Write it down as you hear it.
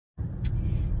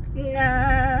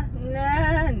Na,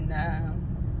 na, na,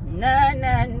 na,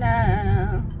 na,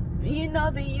 na. You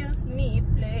know they use me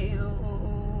play,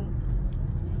 oh.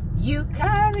 You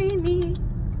carry me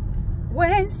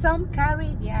when some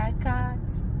carry their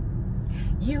cards.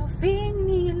 You feed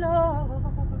me, Lord,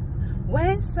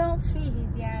 when some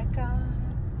feed their God.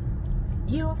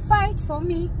 You fight for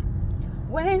me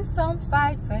when some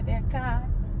fight for their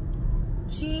cards.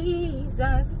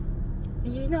 Jesus,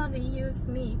 you know they use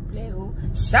me play, oh.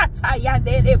 Shataya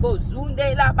derebo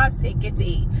zunde la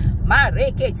basekete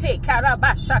marekete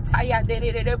karaba shataya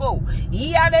derebo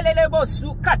iyalelebo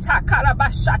sukata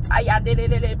karaba shataya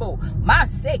derebo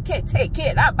masekete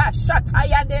keraba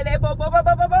shataya derebo bo bo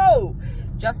bo bo bo.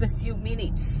 Just a few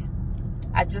minutes,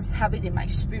 I just have it in my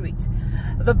spirit.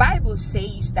 The Bible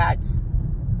says that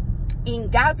in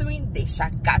gathering they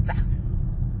shall gather,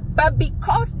 but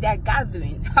because their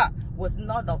gathering was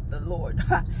not of the Lord,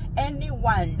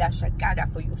 anyone that shall gather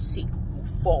for your sake will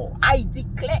fall. I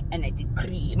declare and I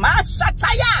decree,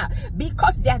 Mashataya,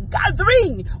 because their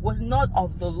gathering was not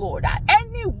of the Lord.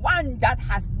 Anyone that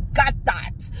has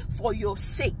gathered for your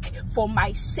sake, for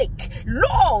my sake,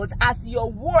 Lord, as your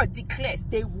word declares,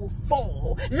 they will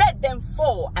fall. Let them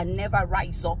fall and never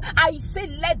rise up. I say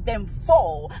let them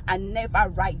fall and never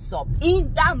rise up.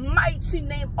 In the mighty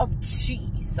name of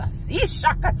Jesus.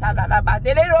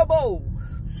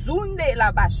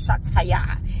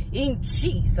 In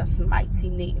Jesus' mighty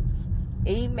name.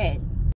 Amen.